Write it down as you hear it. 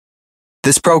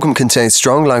This programme contains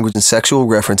strong language and sexual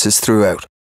references throughout.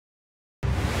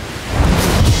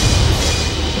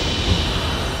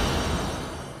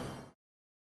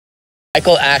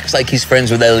 Michael acts like he's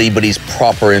friends with Ellie, but he's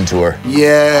proper into her.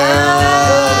 Yeah.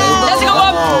 Let's go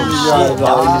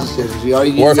on.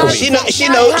 She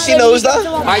knows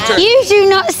that. You do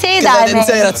not say that. I didn't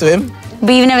say that to him.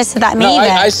 But you've never said that to me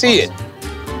either. I see it.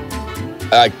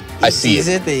 I see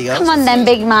it. There you go. Come on then,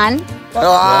 big man. Give her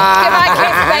a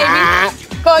kiss,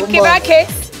 baby. Go on, give her a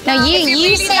kiss. No,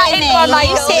 you sit in there.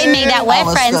 You sit in there that we're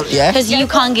friends yeah. because you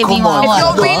can't give me what I If you're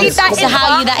want. really that So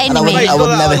how are you that And enemy? I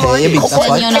would never hate you. That's Then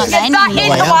why. you're not that If that enemy.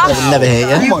 is I would never hate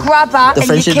you. You grab her The and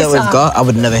friendship you that kiss we've her. got, I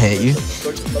would never hate you.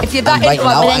 If you're that Right into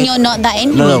now, But then you're not that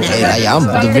enemy. No, I am.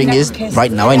 But the thing is,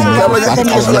 right now I know for a fact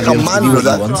I would never be able to be with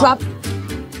you once.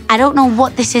 I don't know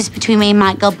what this is between me and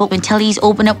Michael, but until he's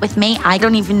opened up with me, I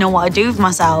don't even know what to do with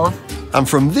myself. And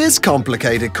from this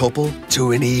complicated couple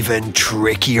to an even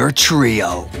trickier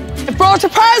trio. I brought a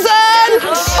present!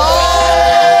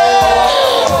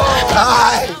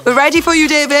 Hi. We're ready for you,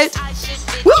 David.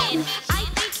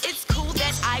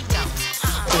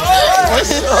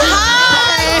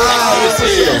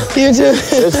 You too.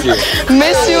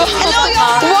 Miss you.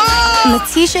 Wow.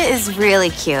 Letitia is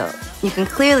really cute. You can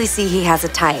clearly see he has a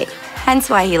type, hence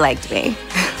why he liked me.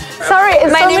 Sorry,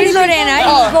 my name is Lorena.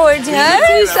 You're gorgeous.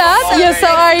 Yes, so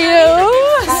are you.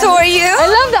 So are you? I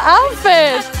love the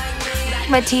outfit.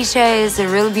 Letitia is a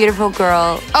really beautiful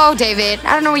girl. Oh, David,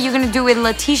 I don't know what you're gonna do with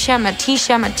Letitia.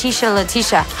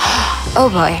 Oh,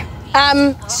 boy.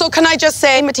 So can I just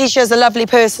say, Letitia is a lovely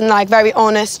person, like very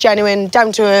honest, genuine,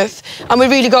 down to earth, and we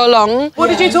really go along. What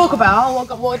did you talk about?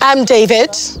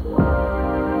 David.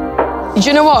 Do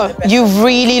you know what? You've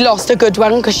really lost a good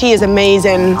one because she is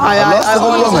amazing. I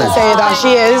want to say that she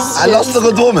is. I lost a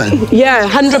good woman. Yeah,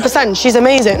 100%. She's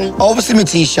amazing. Obviously,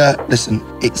 Letitia, listen,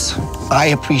 I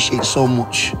appreciate so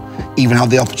much even have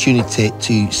the opportunity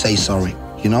to say sorry.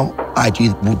 You know, I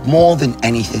do more than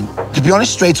anything. To be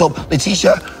honest, straight up,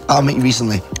 Letitia, I met you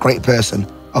recently, great person,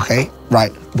 okay?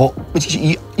 Right, but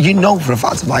Letitia, you know for a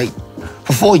fact, like,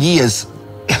 for 4 years,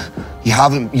 you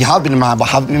have been in mind, but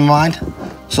haven't been in mind.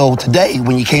 So today,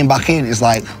 when you came back in, it's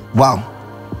like, wow,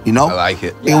 you know? I like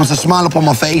it. It was a smile upon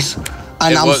my face,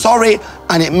 and I'm sorry,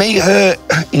 and it may hurt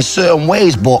in certain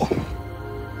ways, but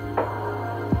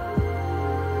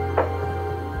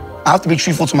I have to be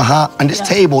truthful to my heart, and this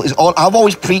table is all, I've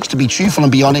always preached to be truthful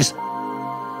and be honest.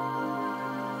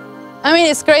 I mean,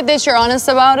 it's great that you're honest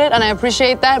about it, and I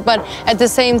appreciate that, but at the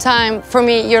same time, for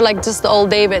me, you're like just the old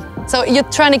David. So you're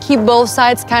trying to keep both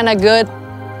sides kind of good.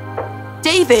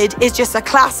 David is just a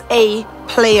Class A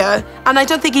player, and I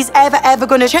don't think he's ever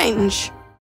going to change.